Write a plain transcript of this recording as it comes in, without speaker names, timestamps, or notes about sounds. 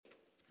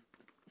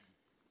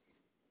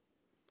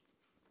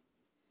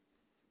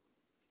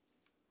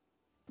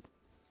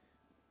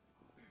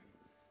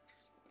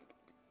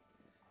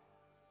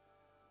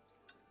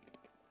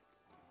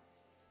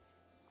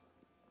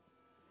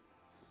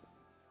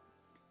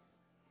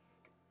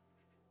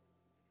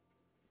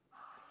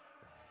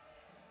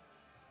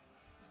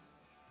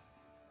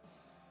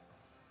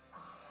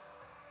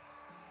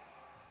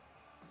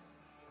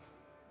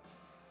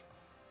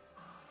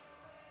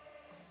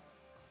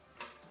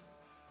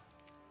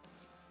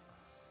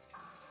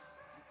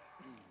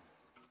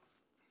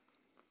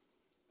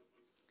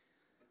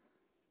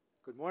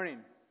Good morning.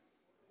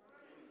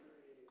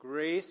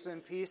 Grace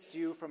and peace to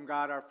you from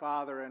God our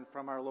Father and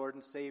from our Lord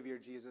and Savior,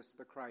 Jesus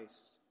the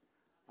Christ.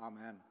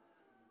 Amen.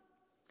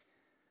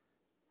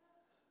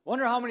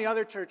 Wonder how many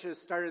other churches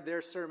started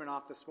their sermon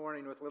off this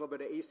morning with a little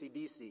bit of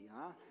AC/DC,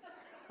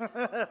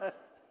 huh?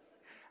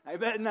 I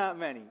bet not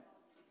many.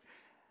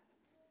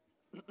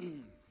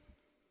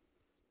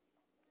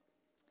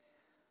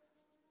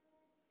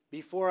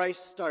 Before I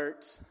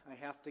start, I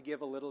have to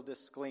give a little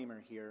disclaimer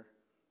here.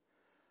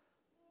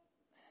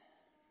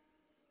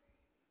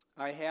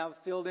 I have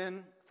filled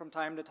in from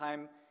time to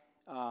time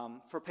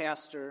for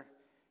Pastor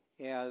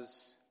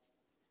as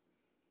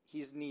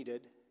he's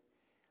needed.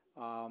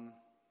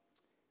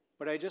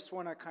 But I just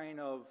want to kind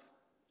of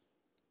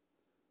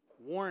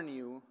warn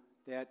you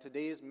that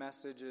today's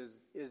message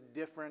is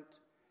different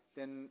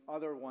than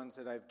other ones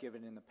that I've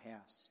given in the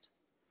past.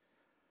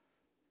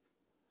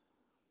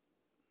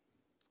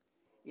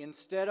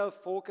 Instead of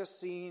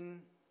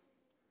focusing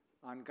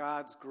on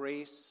God's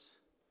grace,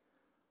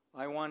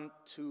 I want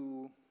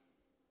to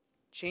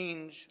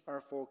change our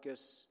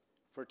focus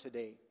for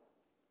today.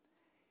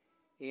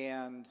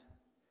 And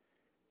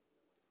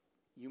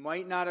you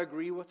might not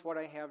agree with what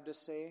I have to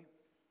say.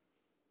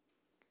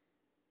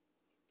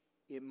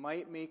 It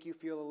might make you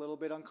feel a little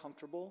bit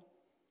uncomfortable.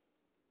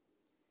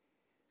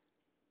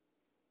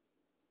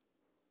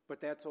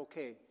 But that's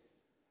okay,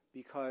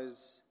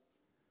 because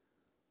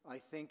I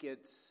think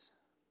it's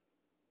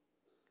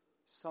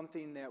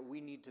something that we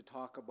need to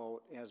talk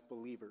about as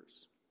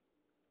believers.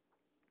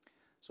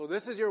 So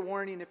this is your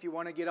warning. If you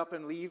want to get up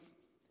and leave,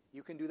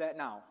 you can do that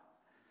now.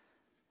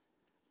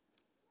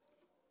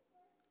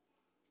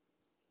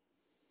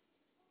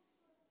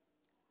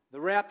 The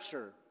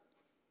rapture,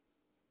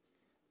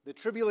 the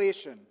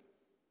tribulation,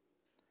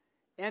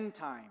 end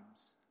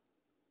times,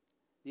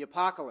 the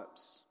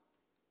apocalypse.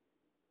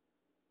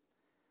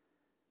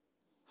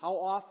 How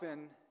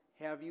often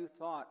have you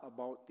thought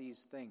about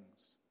these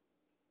things?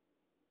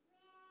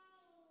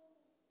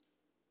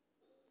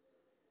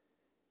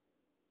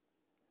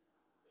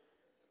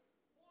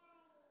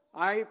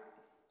 I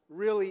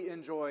really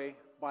enjoy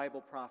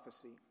Bible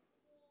prophecy.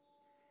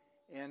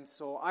 And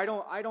so I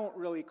don't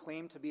really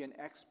claim to be an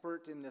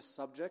expert in this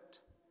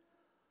subject,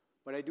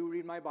 but I do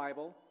read my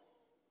Bible,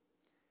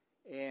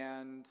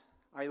 and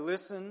I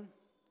listen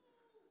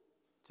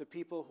to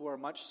people who are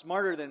much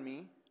smarter than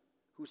me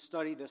who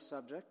study this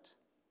subject.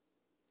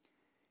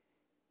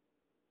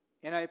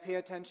 And I pay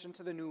attention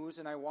to the news,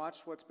 and I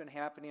watch what's been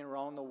happening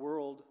around the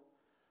world,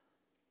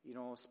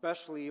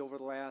 especially over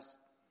the last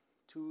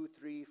 2,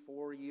 3,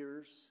 4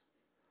 years.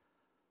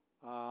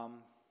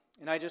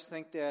 And I just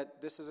think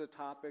that this is a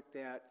topic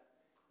that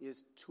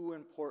is too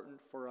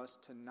important for us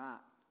to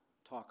not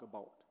talk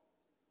about.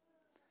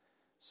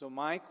 So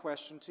my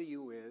question to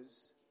you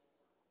is,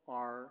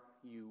 are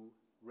you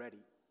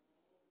ready?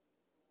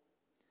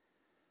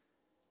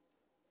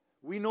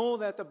 We know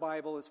that the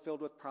Bible is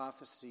filled with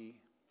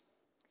prophecy.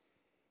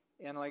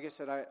 And like I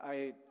said,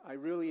 I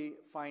really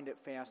find it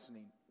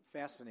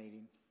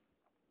fascinating.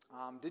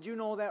 Did you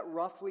know that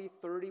roughly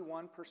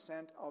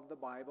 31% of the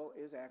Bible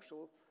is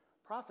actual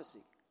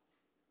prophecy?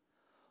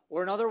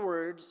 Or in other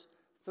words,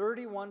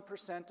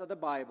 31% of the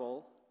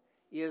Bible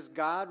is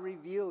God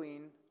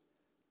revealing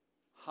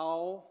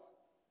how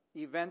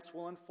events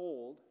will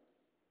unfold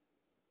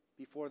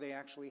before they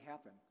actually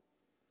happen.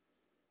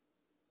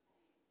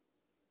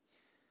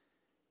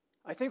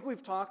 I think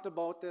we've talked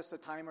about this a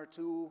time or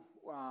two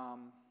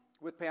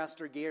with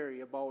Pastor Gary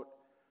about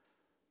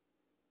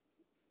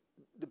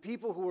the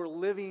people who were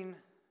living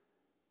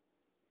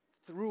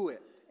through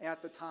it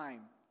at the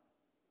time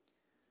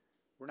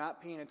were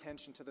not paying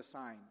attention to the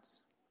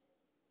signs.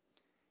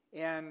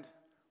 And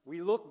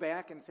we look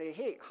back and say,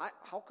 hey,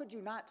 how could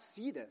you not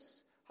see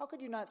this? How could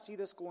you not see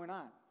this going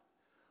on?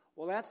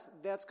 Well,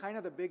 that's kind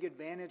of the big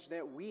advantage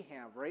that we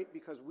have, right?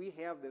 Because we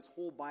have this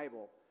whole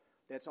Bible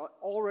that's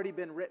already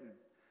been written.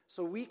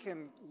 So we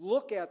can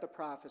look at the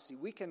prophecy.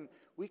 We can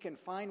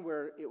find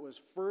where it was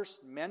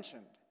first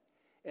mentioned.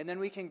 And then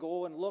we can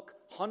go and look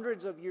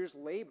hundreds of years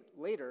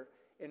later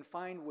and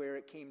find where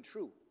it came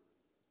true.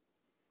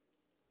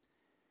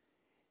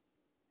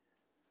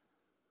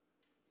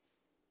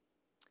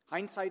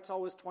 Hindsight's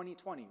always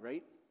 20/20,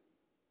 right?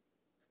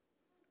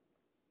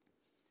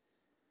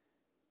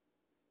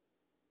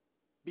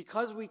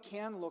 Because we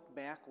can look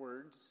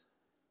backwards,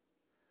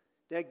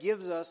 that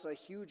gives us a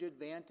huge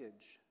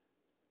advantage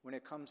when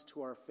it comes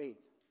to our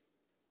faith.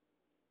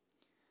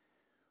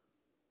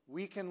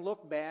 We can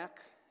look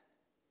back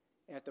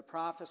at the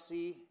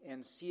prophecy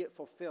and see it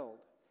fulfilled.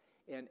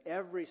 And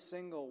every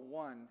single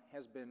one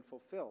has been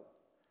fulfilled.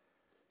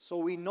 So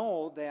we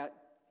know that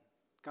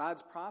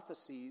God's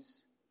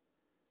prophecies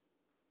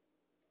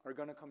are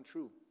going to come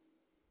true.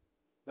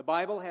 The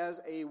Bible has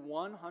a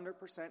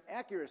 100%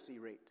 accuracy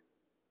rate.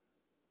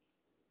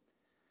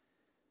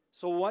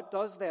 So what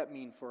does that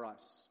mean for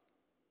us?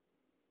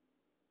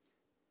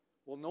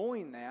 Well,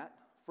 knowing that,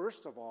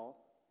 first of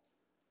all,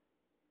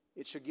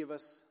 it should give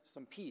us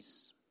some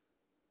peace.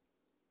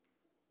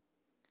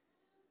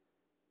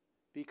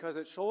 Because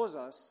it shows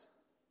us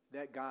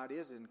that God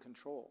is in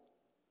control.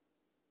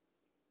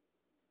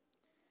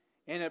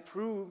 And it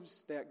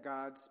proves that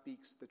God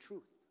speaks the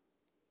truth.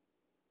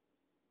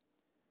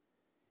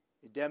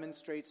 It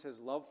demonstrates his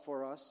love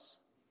for us.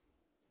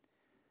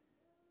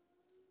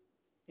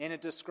 And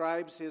it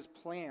describes his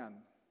plan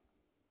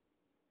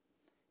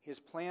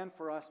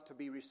for us to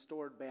be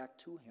restored back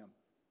to him.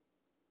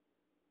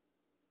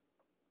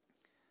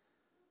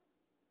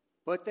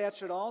 But that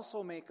should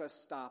also make us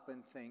stop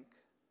and think,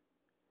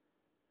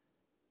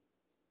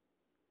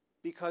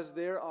 because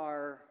there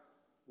are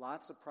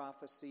lots of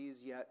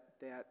prophecies yet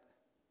that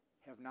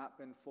have not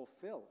been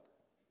fulfilled,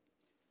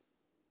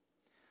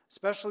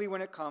 especially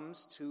when it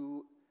comes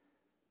to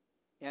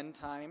end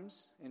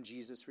times and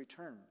Jesus'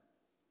 return.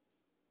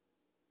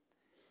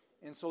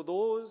 And so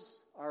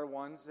those are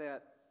ones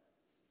that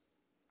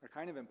are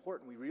kind of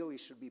important. We really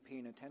should be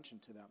paying attention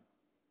to them.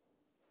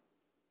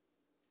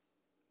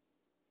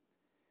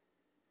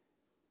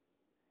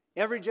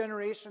 Every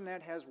generation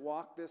that has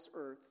walked this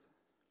earth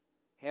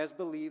has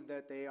believed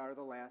that they are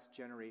the last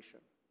generation.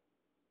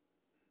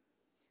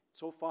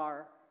 So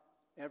far,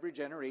 every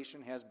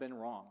generation has been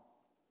wrong.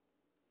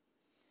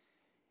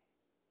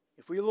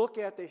 If we look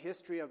at the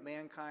history of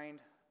mankind,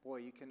 boy,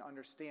 you can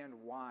understand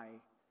why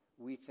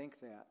we think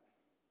that.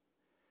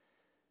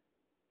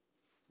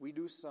 We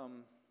do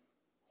some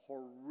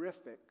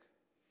horrific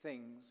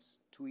things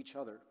to each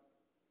other.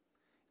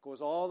 It goes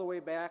all the way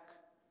back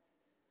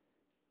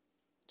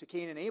to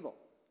Cain and Abel.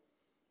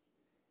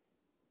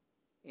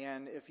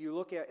 And if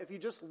you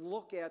just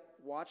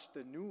watch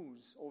the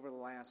news over the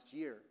last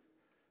year,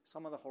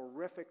 some of the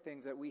horrific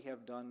things that we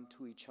have done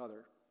to each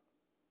other,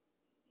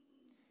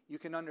 you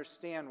can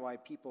understand why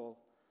people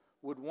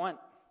would want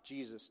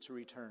Jesus to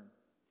return.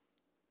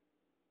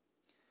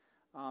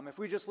 If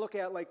we just look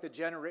at like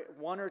the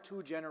one or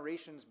two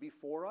generations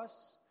before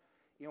us,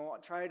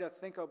 try to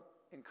think of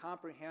and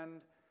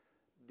comprehend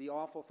the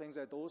awful things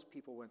that those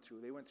people went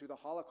through. They went through the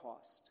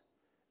Holocaust,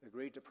 the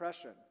Great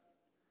Depression,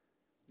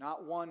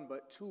 not one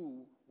but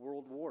two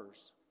world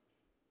wars.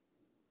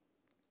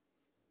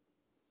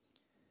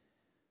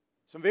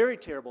 Some very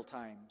terrible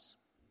times.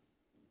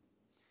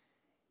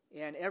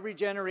 And every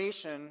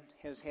generation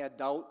has had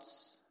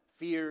doubts,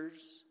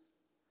 fears,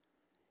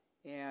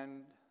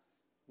 and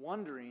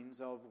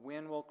wonderings of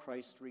when will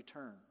Christ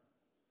return.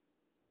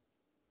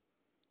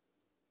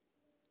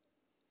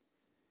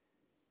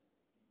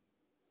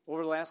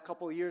 Over the last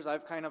couple of years,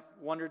 I've kind of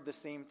wondered the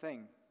same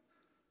thing.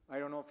 I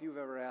don't know if you've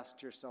ever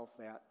asked yourself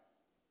that.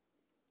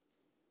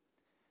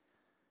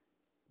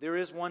 There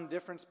is one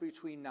difference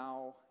between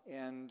now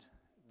and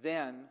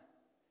then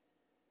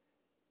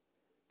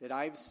that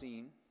I've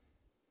seen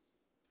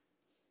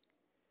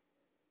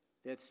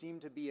that seem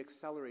to be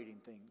accelerating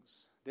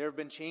things. There have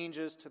been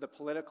changes to the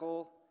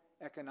political,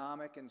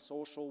 economic, and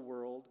social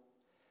world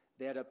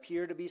that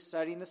appear to be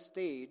setting the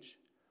stage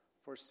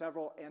for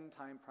several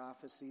end-time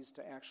prophecies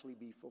to actually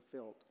be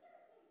fulfilled.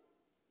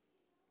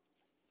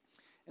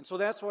 And so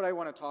that's what I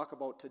want to talk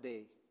about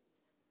today.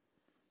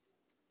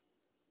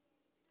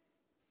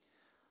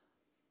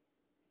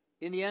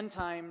 In the end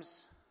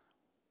times,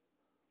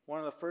 one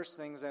of the first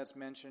things that's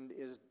mentioned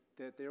is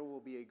that there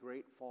will be a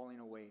great falling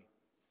away.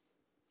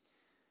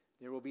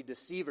 There will be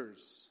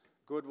deceivers.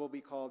 Good will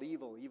be called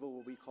evil. Evil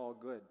will be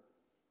called good.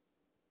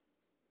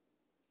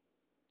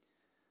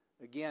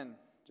 Again,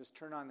 just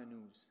turn on the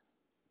news,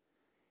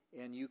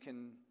 and you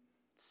can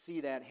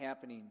see that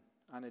happening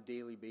on a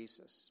daily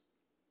basis.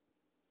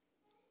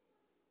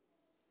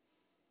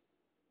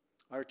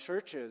 Our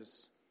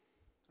churches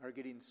are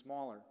getting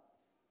smaller.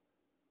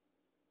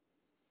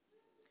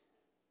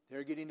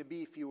 They're getting to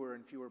be fewer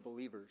and fewer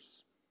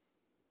believers.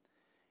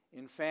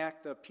 In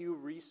fact, the Pew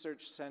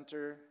Research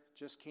Center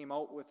just came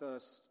out with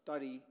a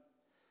study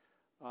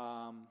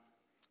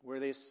where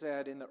they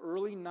said in the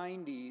early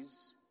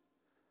 90s,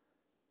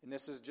 and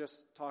this is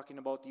just talking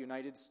about the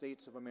United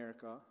States of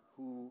America,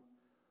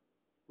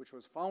 which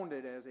was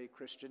founded as a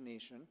Christian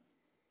nation.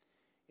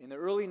 In the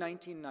early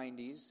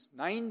 1990s,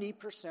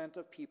 90%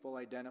 of people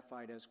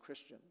identified as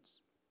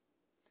Christians.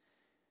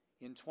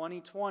 In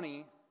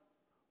 2020,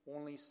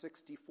 only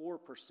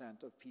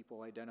 64% of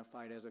people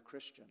identified as a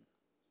Christian.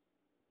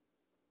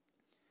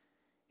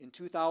 In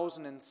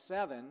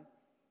 2007,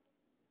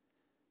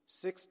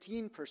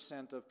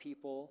 16% of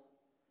people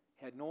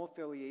had no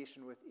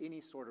affiliation with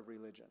any sort of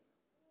religion.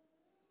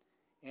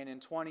 And in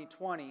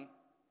 2020,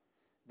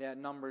 that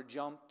number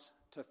jumped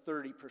to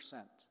 30%.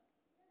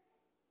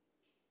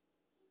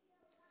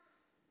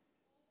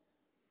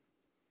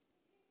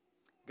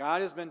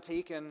 God has been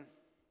taken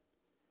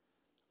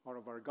out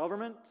of our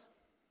government.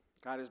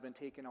 God has been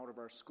taken out of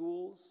our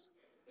schools.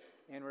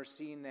 And we're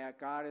seeing that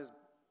God is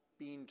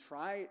being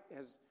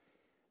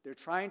they're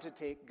trying to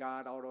take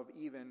God out of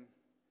even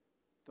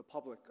the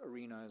public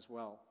arena as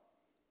well.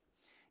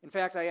 In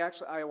fact,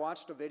 I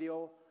watched a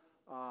video.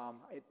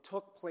 It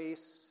took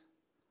place,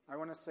 I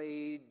want to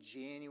say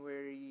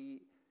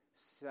January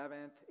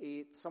 7th,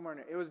 8th,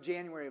 it was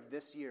January of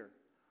this year,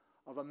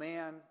 of a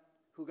man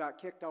who got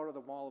kicked out of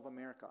the Mall of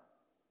America.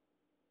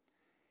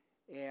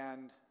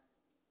 And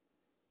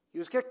He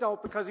was kicked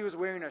out because he was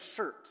wearing a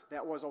shirt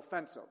that was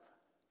offensive.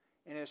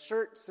 And his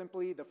shirt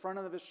simply, the front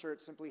of his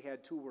shirt simply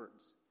had two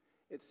words.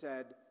 It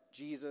said,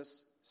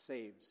 "Jesus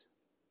saves."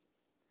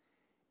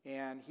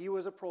 And he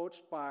was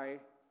approached by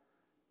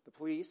the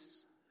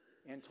police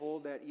and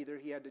told that either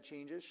he had to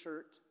change his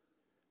shirt,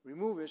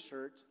 remove his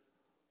shirt,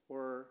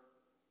 or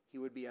he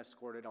would be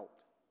escorted out.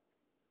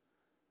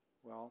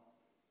 Well,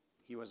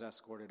 he was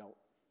escorted out.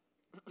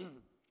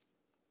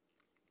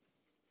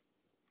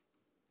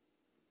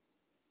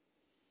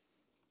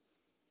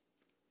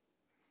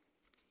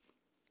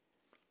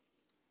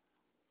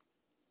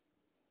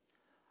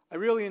 I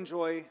really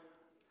enjoy,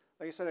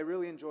 like I said, I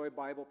really enjoy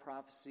Bible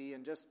prophecy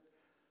and just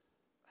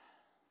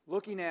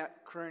looking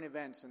at current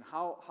events and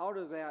how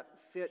does that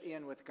fit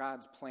in with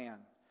God's plan.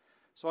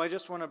 So I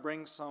just want to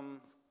bring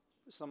some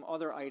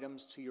other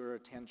items to your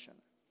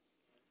attention.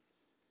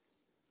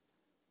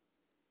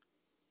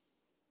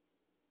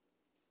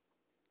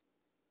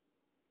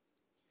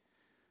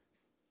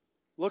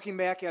 Looking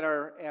back at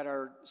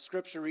our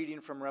scripture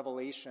reading from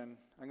Revelation,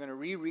 I'm going to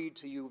reread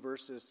to you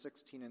verses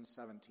 16 and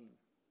 17.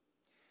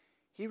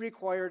 He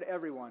required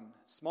everyone,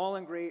 small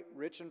and great,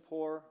 rich and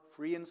poor,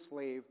 free and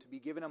slave, to be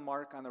given a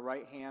mark on the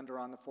right hand or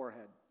on the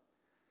forehead.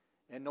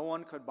 And no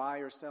one could buy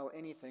or sell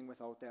anything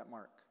without that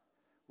mark,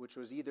 which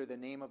was either the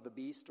name of the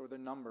beast or the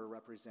number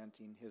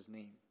representing his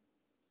name.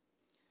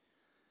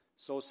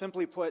 So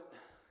simply put,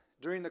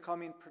 during the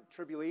coming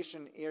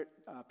tribulation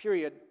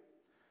period,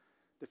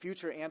 the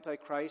future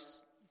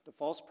Antichrist, the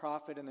false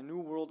prophet, and the New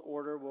World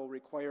Order will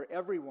require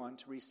everyone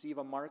to receive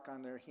a mark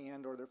on their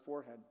hand or their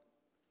forehead.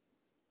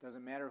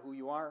 Doesn't matter who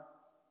you are.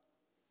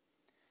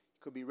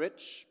 You could be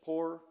rich,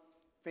 poor,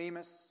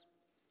 famous,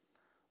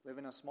 live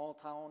in a small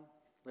town,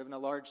 live in a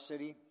large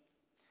city.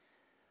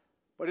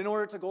 But in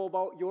order to go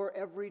about your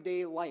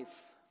everyday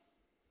life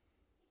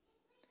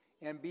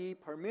and be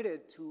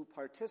permitted to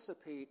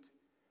participate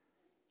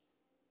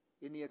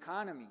in the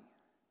economy,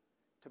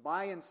 to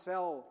buy and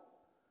sell,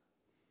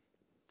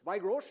 to buy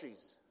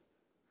groceries,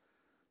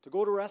 to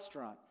go to a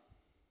restaurant,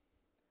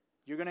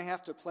 you're going to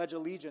have to pledge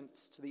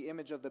allegiance to the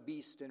image of the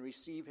beast and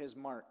receive his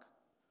mark,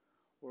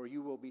 or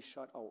you will be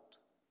shut out.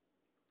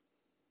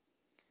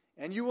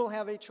 And you will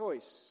have a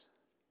choice,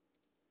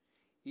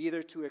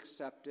 either to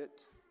accept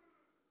it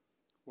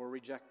or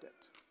reject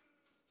it.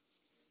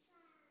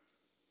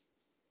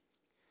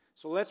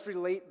 So let's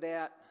relate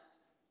that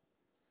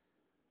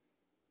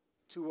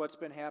to what's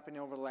been happening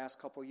over the last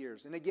couple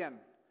years. And again,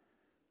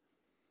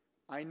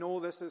 I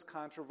know this is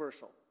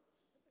controversial.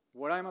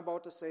 What I'm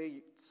about to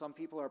say, some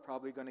people are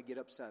probably going to get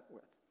upset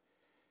with.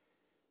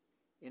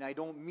 And I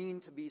don't mean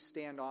to be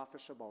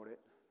standoffish about it,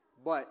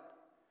 but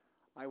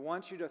I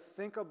want you to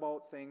think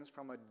about things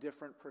from a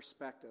different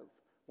perspective,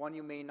 one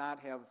you may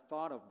not have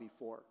thought of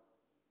before.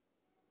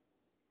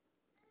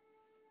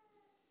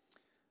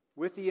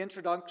 With the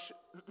introduction,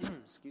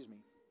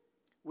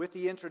 with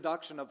the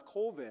introduction of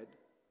COVID,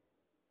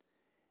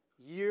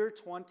 year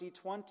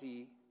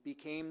 2020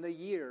 became the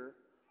year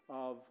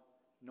of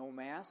no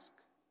mask,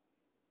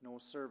 no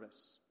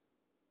service.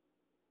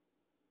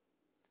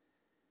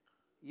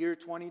 Year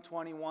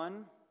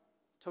 2021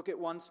 took it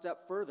one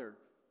step further,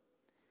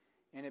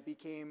 and it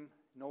became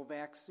no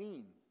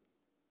vaccine,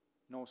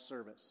 no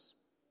service.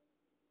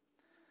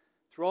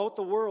 Throughout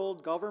the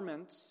world,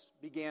 governments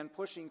began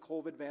pushing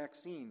COVID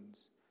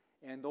vaccines,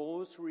 and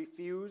those who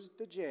refused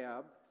the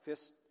jab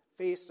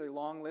faced a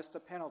long list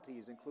of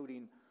penalties,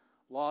 including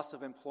loss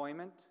of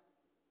employment,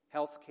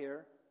 health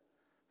care,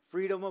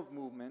 freedom of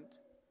movement,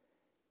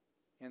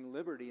 and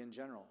liberty in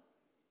general.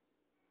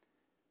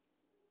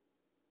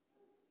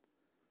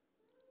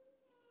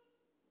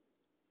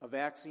 A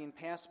vaccine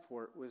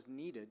passport was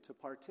needed to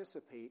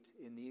participate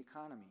in the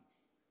economy.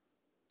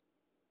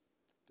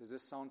 Does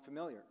this sound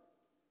familiar?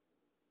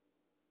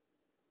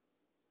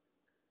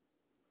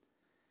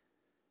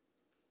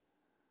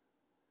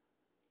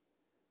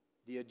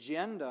 The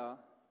agenda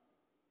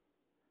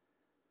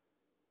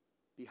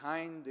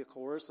behind the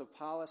coercive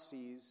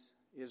policies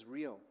is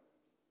real,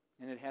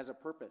 and it has a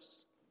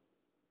purpose: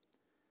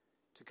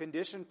 to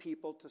condition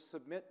people to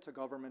submit to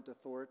government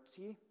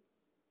authority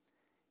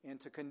and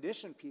to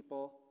condition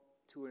people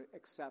to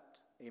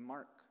accept a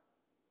mark.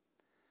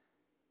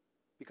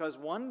 Because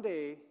one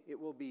day it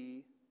will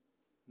be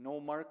no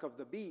mark of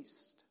the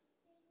beast,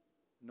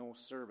 no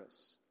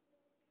service.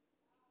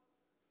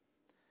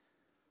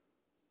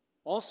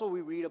 Also,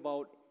 we read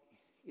about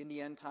in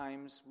the end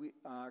times,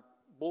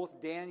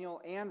 both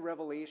Daniel and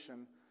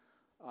Revelation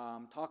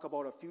talk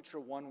about a future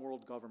one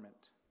world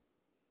government.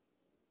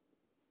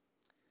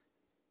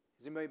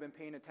 Has anybody been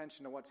paying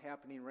attention to what's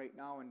happening right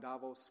now in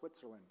Davos,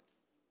 Switzerland?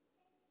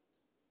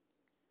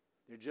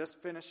 They're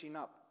just finishing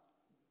up.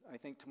 I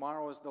think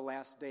tomorrow is the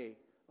last day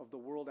of the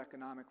World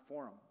Economic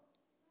Forum.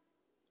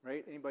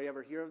 Right? Anybody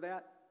ever hear of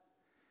that?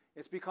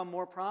 It's become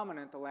more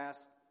prominent the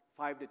last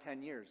 5 to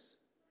 10 years.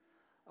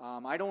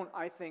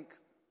 I think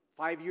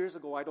 5 years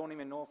ago, I don't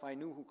even know if I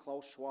knew who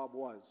Klaus Schwab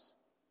was.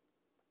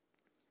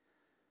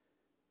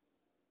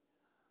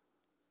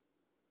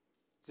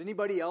 Does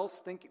anybody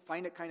else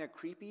find it kind of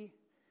creepy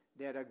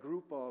that a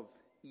group of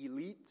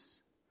elites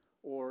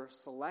or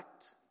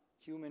select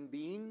human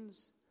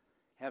beings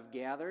have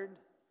gathered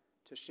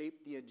to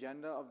shape the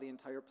agenda of the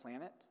entire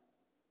planet?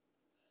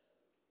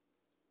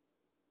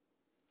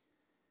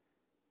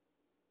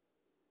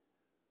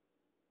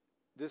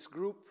 This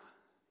group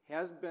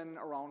has been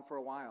around for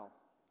a while,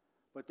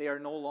 but they are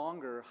no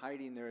longer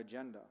hiding their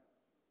agenda.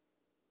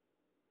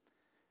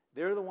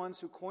 They're the ones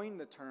who coined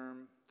the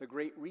term the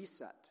Great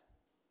Reset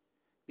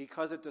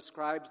because it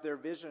describes their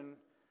vision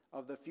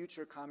of the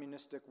future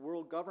communistic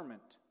world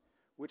government,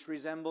 which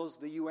resembles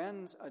the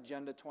UN's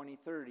Agenda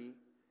 2030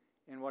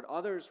 and what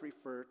others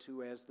refer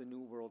to as the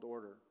New World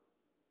Order.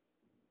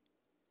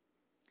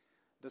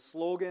 The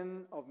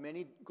slogan of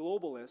many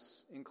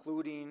globalists,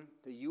 including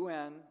the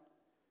UN,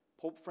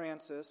 Pope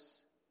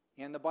Francis,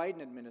 and the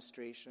Biden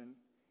administration,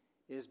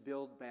 is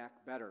Build Back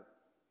Better.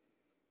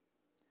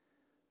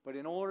 But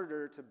in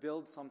order to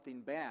build something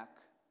back,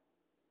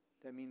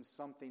 that means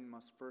something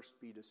must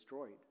first be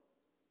destroyed.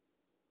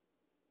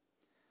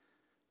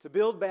 To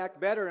build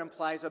back better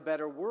implies a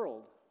better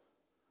world.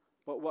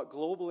 But what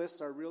globalists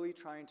are really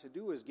trying to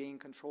do is gain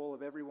control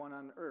of everyone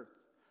on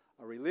earth.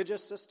 Our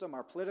religious system,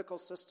 our political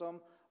system,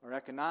 our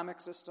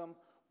economic system,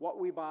 what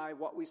we buy,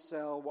 what we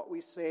sell, what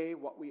we say,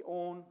 what we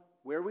own,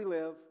 where we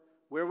live,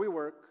 where we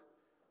work,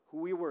 who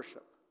we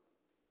worship.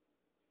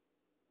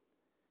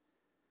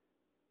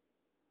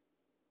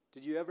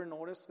 Did you ever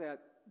notice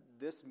that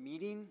this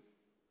meeting,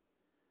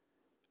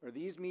 or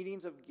these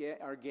meetings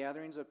are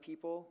gatherings of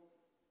people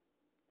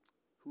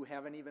who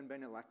haven't even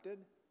been elected?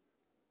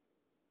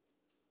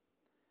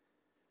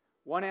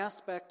 One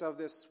aspect of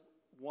this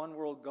one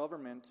world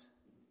government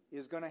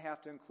is going to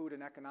have to include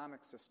an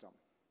economic system,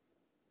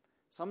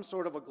 some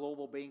sort of a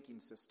global banking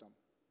system.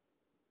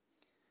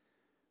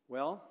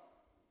 Well,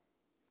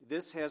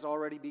 this has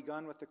already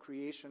begun with the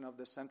creation of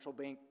the Central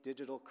Bank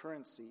Digital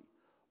Currency,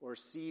 or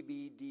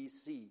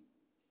CBDC.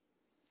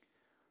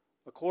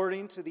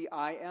 According to the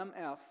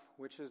IMF,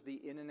 which is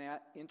the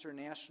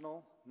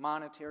International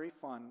Monetary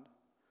Fund,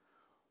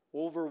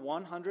 over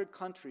 100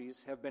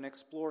 countries have been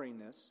exploring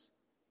this,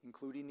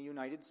 including the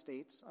United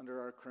States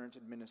under our current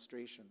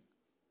administration.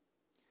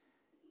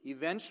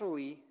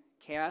 Eventually,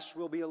 cash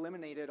will be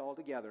eliminated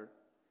altogether,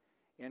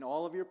 and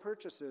all of your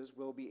purchases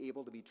will be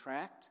able to be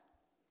tracked,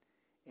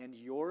 and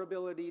your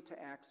ability to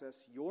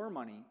access your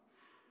money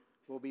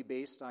will be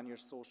based on your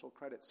social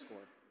credit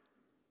score.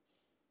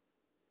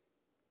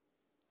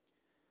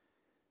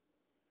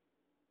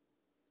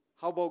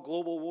 How about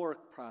global war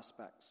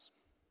prospects?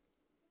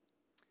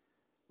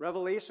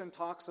 Revelation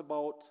talks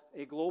about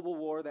a global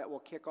war that will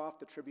kick off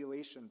the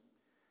tribulation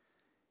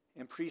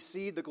and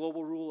precede the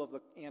global rule of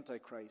the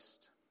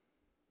Antichrist.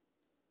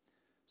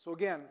 So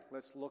again,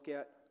 let's look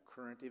at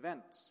current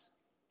events.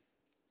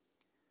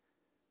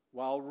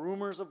 While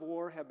rumors of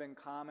war have been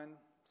common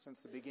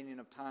since the beginning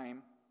of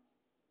time,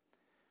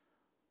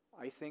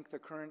 I think the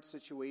current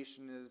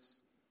situation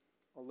is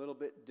a little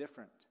bit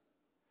different.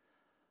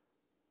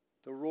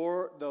 The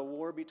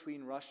war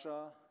between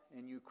Russia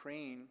and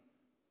Ukraine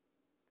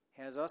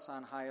has us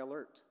on high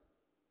alert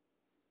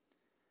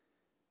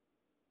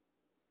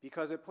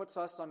because it puts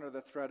us under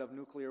the threat of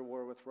nuclear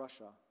war with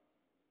Russia.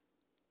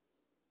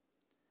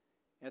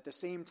 At the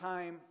same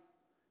time,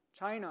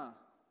 China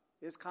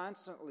is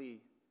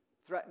constantly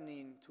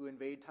threatening to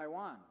invade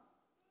Taiwan.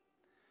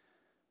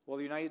 Well,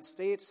 the United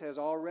States has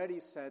already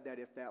said that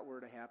if that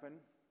were to happen,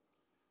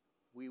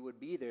 we would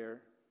be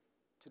there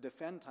to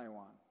defend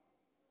Taiwan.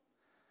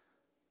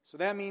 So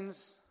that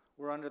means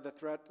we're under the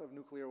threat of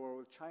nuclear war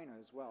with China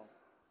as well.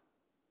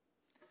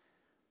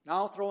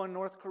 Now throw in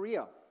North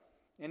Korea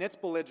and its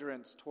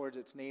belligerence towards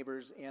its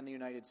neighbors and the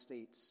United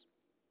States.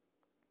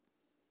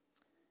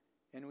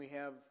 And we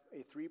have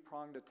a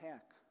three-pronged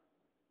attack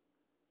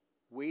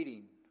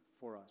waiting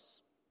for us.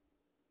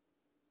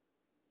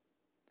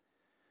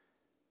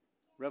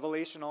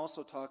 Revelation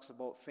also talks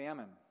about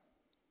famine,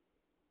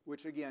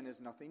 which again is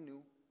nothing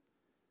new.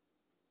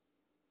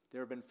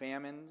 There have been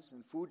famines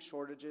and food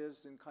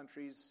shortages in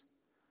countries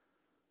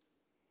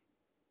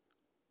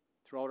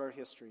throughout our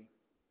history.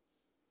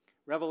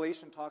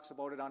 Revelation talks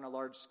about it on a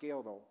large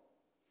scale, though.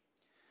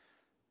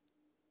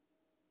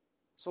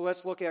 So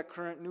let's look at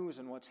current news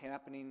and what's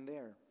happening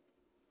there.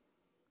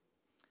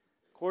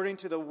 According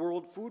to the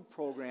World Food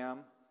Program,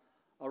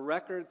 a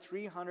record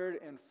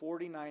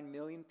 349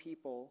 million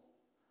people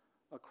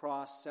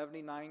across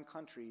 79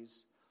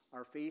 countries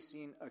are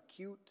facing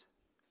acute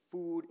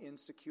food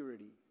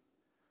insecurity,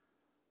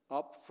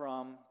 up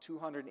from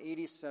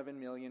 287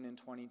 million in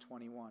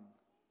 2021.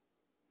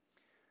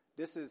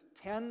 This is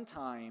 10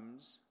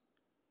 times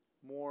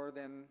more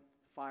than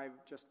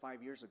just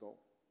 5 years ago,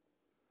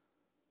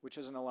 which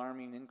is an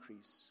alarming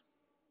increase.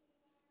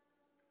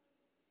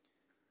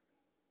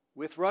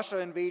 With Russia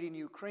invading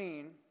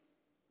Ukraine,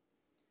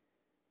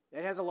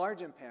 it has a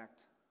large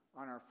impact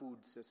on our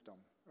food system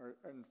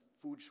and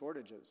food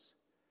shortages.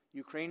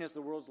 Ukraine is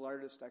the world's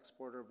largest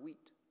exporter of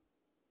wheat.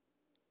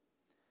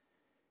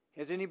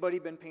 Has anybody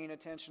been paying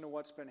attention to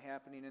what's been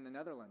happening in the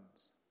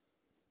Netherlands?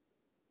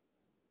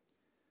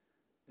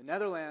 The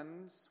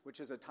Netherlands, which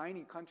is a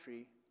tiny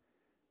country,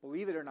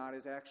 believe it or not,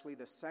 is actually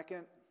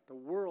the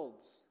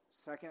world's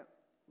second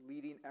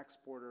leading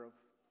exporter of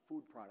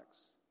food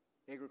products,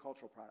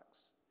 agricultural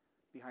products,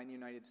 behind the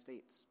United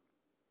States.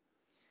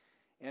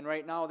 And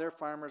right now, their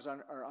farmers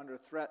are under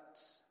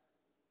threats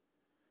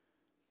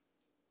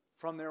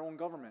from their own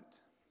government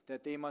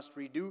that they must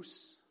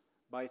reduce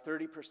by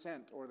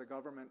 30% or the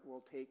government will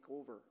take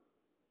over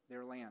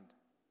their land.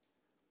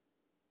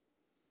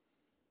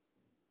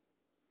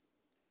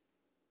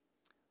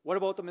 What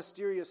about the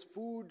mysterious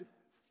food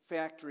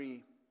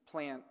factory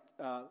plant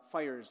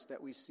fires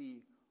that we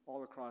see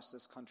all across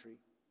this country?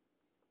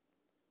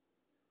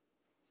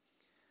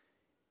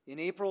 In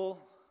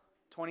April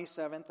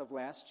 27th of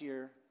last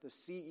year, the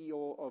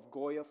CEO of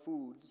Goya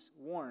Foods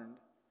warned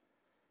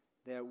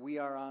that we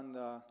are on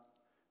the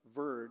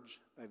verge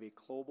of a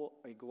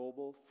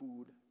global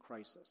food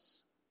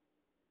crisis.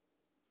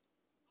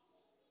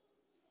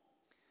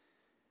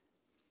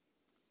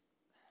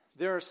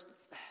 There are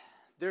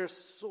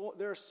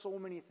so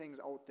many things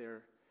out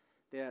there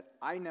that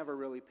I never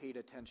really paid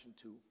attention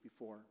to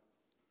before.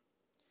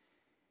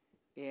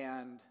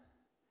 And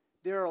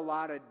there are a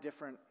lot of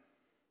different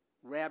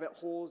rabbit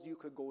holes you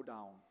could go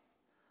down.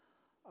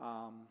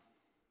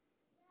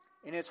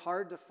 And it's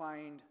hard to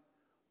find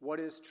what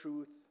is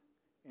truth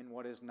and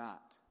what is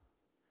not.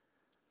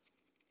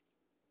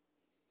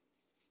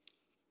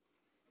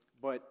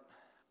 But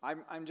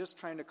I'm just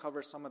trying to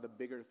cover some of the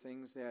bigger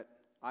things that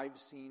I've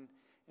seen,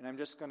 and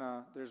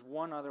there's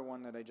one other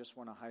one that I just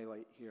want to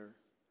highlight here.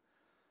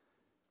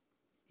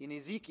 In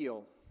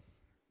Ezekiel,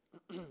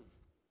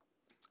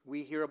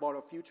 we hear about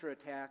a future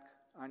attack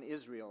on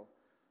Israel,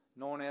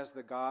 known as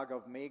the Gog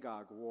of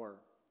Magog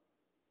War.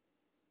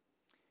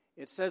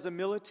 It says a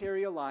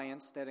military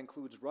alliance that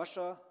includes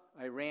Russia,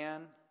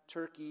 Iran,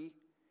 Turkey,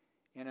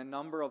 and a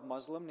number of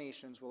Muslim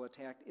nations will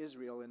attack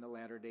Israel in the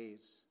latter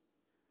days.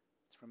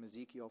 It's from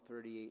Ezekiel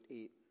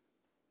 38:8.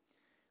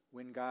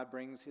 When God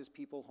brings his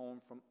people home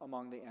from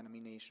among the enemy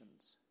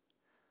nations.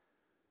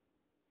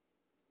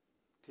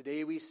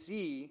 Today we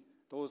see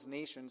those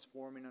nations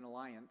forming an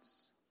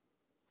alliance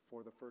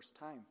for the first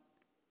time.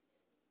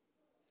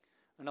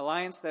 An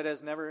alliance that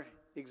has never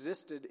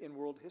existed in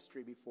world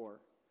history before.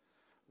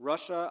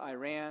 Russia,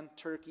 Iran,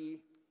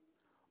 Turkey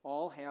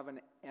all have an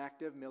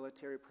active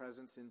military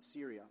presence in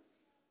Syria.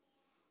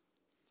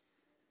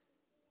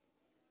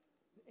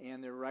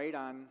 And they're right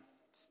on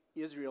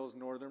Israel's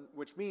northern,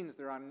 which means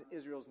they're on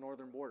Israel's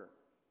northern border.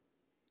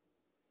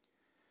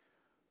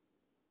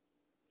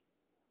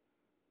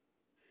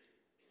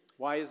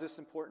 Why is this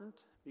important?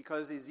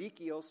 Because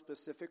Ezekiel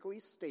specifically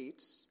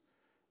states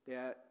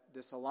that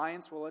this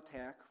alliance will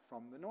attack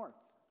from the north.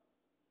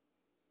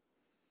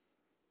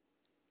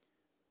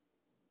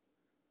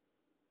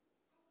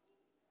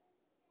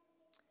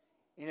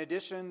 In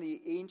addition,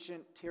 the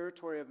ancient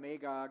territory of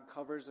Magog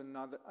covers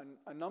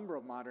a number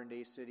of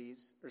modern-day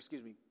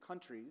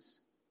countries,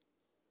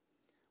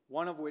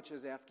 one of which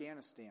is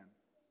Afghanistan.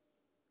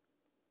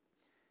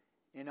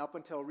 And up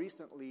until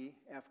recently,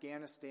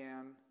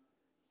 Afghanistan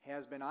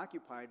has been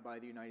occupied by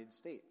the United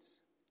States.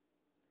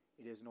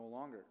 It is no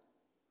longer.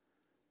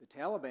 The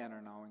Taliban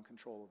are now in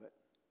control of it.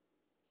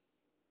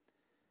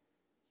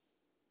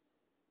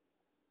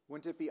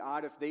 Wouldn't it be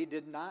odd if they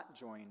did not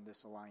join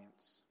this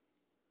alliance?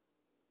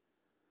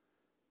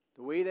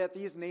 The way that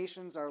these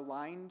nations are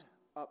lined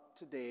up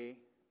today,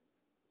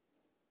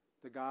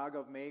 the Gog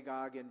of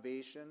Magog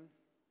invasion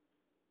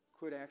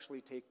could actually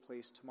take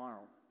place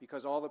tomorrow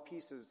because all the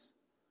pieces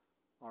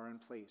are in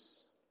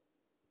place.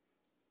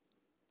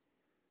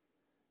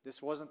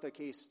 This wasn't the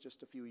case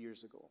just a few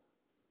years ago.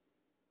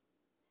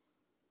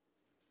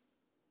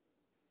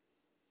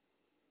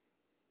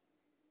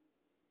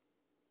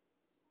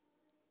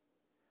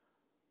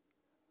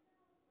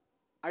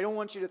 I don't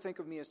want you to think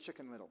of me as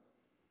Chicken Little.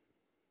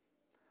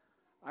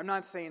 I'm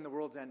not saying the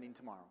world's ending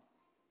tomorrow.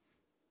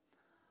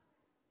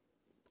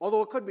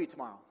 Although it could be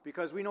tomorrow,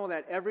 because we know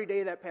that every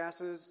day that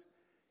passes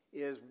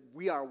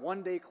we are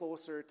one day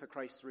closer to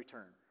Christ's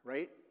return,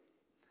 right?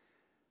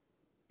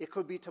 It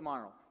could be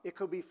tomorrow. It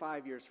could be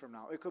 5 years from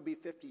now. It could be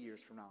 50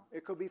 years from now.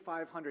 It could be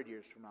 500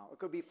 years from now. It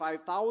could be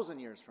 5,000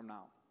 years from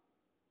now.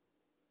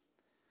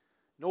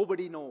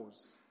 Nobody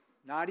knows.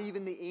 Not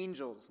even the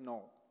angels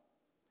know.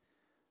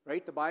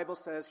 Right? The Bible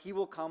says he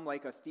will come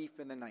like a thief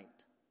in the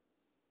night.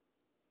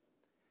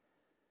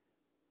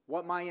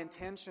 What my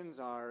intentions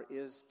are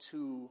is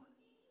to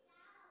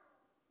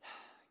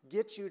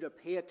get you to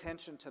pay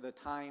attention to the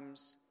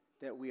times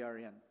that we are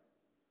in.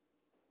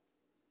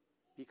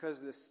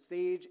 Because the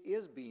stage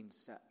is being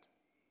set.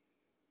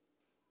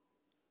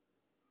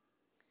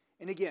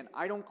 And again,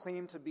 I don't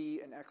claim to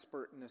be an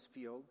expert in this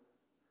field.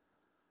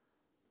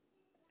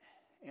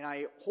 And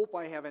I hope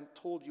I haven't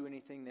told you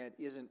anything that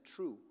isn't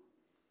true.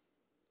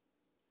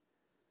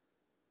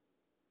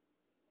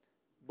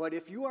 But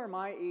if you are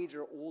my age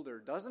or older,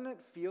 doesn't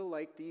it feel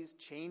like these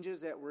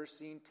changes that we're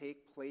seeing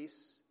take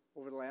place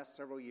over the last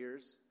several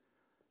years,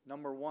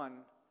 number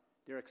one,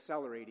 they're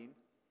accelerating,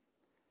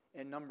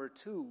 and number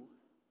two,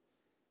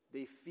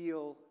 they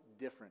feel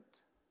different.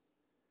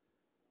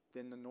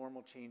 than the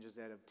normal changes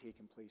that have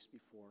taken place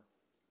before.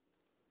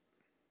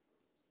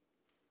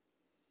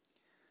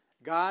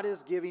 God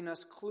is giving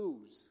us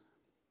clues.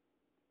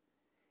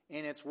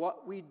 And it's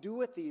what we do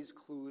with these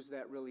clues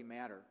that really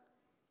matter.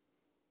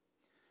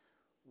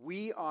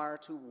 We are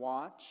to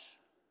watch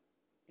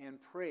and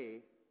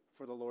pray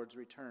for the Lord's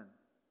return.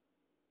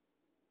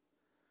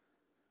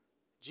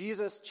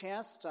 Jesus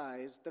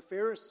chastised the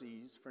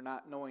Pharisees for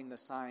not knowing the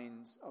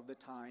signs of the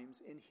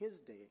times in his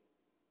day.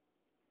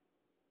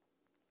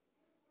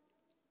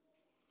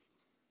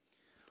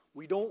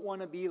 We don't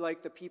want to be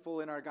like the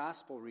people in our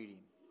gospel reading,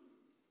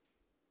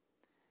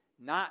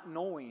 not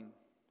knowing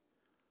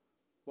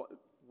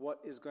what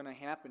is going to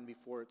happen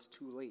before it's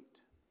too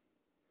late.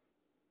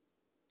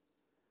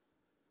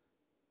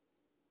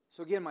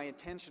 So again, my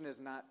intention is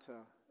not to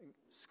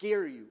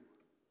scare you,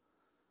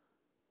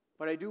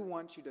 but I do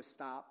want you to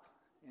stop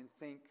and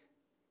think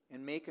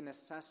and make an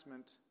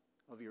assessment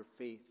of your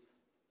faith,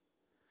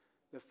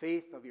 the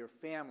faith of your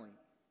family,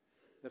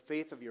 the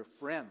faith of your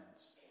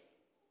friends.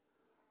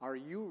 Are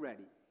you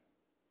ready?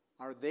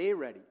 Are they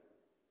ready?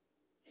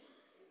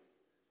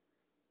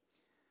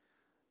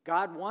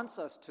 God wants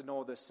us to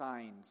know the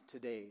signs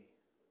today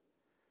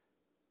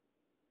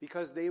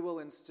because they will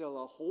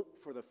instill a hope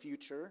for the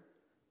future,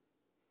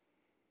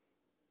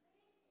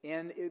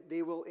 and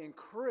they will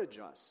encourage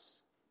us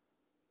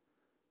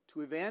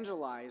to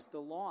evangelize the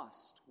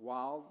lost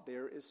while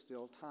there is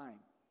still time.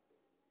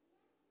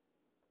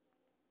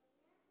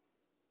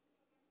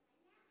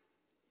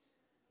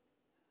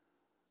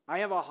 I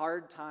have a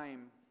hard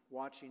time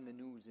watching the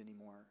news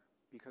anymore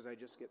because I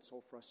just get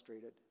so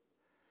frustrated.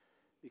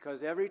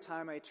 Because every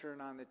time I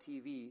turn on the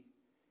TV,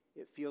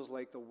 it feels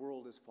like the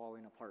world is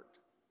falling apart.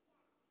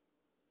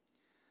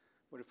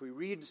 But if we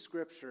read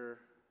Scripture,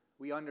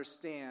 we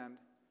understand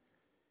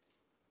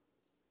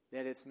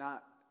that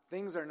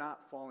things are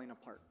not falling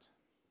apart.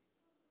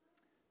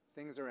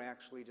 Things are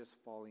actually just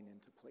falling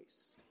into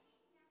place.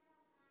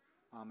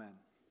 Amen.